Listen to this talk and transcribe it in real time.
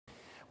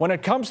When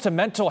it comes to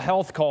mental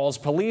health calls,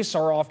 police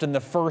are often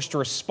the first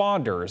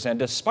responders, and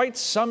despite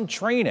some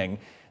training,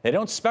 they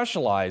don't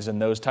specialize in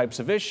those types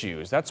of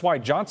issues. That's why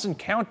Johnson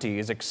County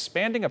is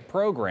expanding a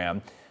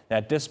program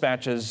that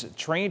dispatches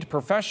trained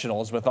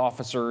professionals with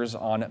officers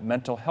on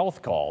mental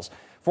health calls.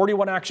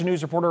 41 Action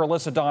News reporter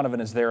Alyssa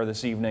Donovan is there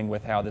this evening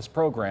with how this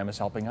program is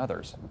helping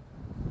others.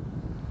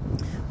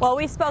 Well,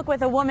 we spoke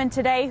with a woman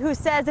today who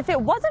says if it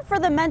wasn't for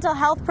the mental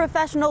health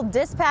professional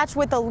dispatched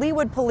with the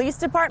Leawood Police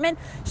Department,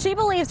 she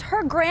believes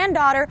her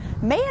granddaughter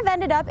may have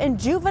ended up in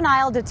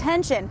juvenile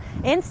detention.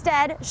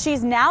 Instead,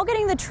 she's now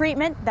getting the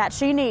treatment that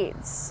she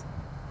needs.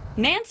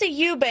 Nancy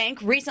Eubank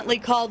recently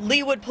called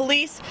Leawood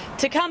Police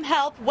to come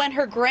help when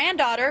her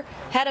granddaughter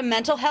had a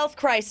mental health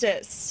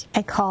crisis.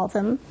 I called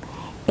them,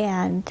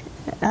 and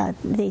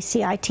the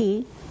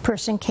CIT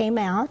person came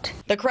out.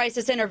 The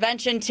Crisis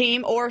Intervention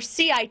Team, or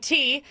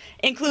CIT,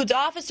 includes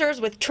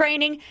officers with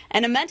training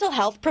and a mental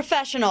health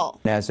professional.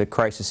 As a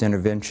Crisis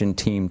Intervention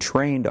Team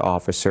trained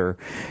officer,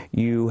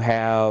 you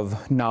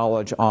have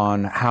knowledge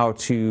on how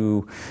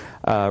to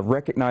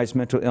recognize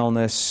mental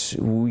illness.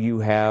 You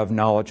have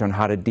knowledge on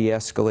how to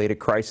de-escalate a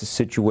crisis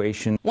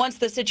situation. Once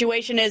the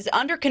situation is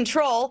under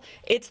control,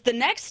 it's the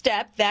next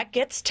step that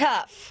gets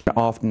tough.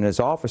 Often as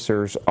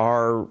officers,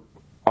 our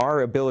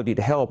ability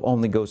to help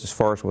only goes as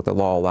far as what the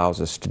law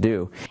allows us to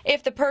do.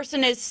 If the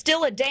person is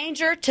still a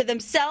danger to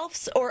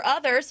themselves or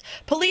others,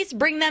 police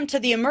bring them to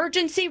the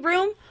emergency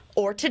room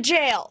or to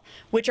jail,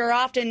 which are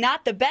often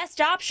not the best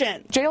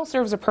option. Jail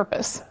serves a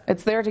purpose.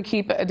 It's there to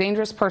keep a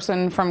dangerous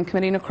person from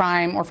committing a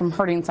crime or from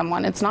hurting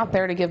someone. It's not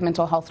there to give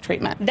mental health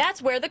treatment.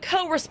 That's where the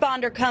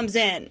co-responder comes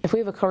in. If we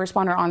have a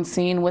co-responder on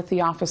scene with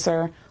the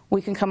officer,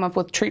 we can come up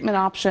with treatment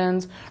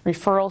options,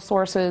 referral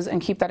sources,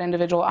 and keep that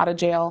individual out of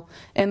jail,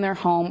 in their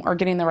home, or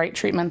getting the right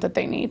treatment that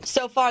they need.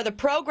 So far, the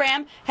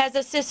program has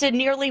assisted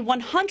nearly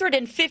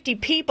 150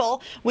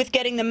 people with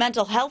getting the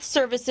mental health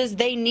services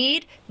they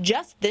need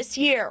just this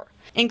year,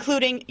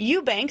 including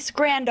Eubank's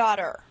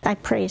granddaughter. I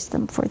praise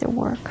them for their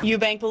work.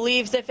 Eubank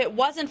believes if it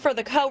wasn't for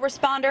the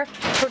co-responder,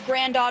 her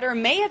granddaughter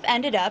may have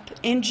ended up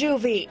in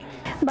juvie.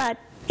 But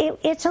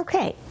it's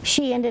okay.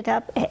 She ended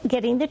up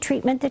getting the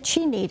treatment that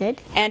she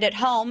needed. And at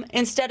home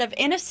instead of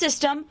in a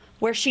system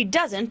where she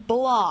doesn't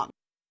belong.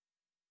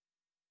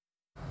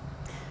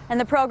 And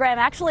the program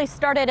actually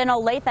started in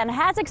Olathe and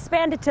has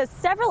expanded to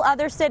several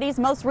other cities,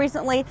 most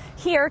recently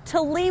here to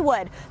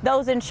Leawood.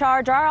 Those in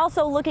charge are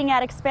also looking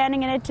at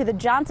expanding it to the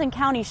Johnson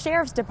County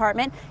Sheriff's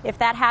Department. If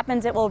that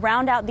happens, it will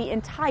round out the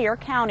entire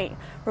county.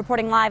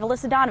 Reporting live,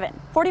 Alyssa Donovan,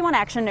 41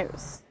 Action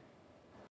News.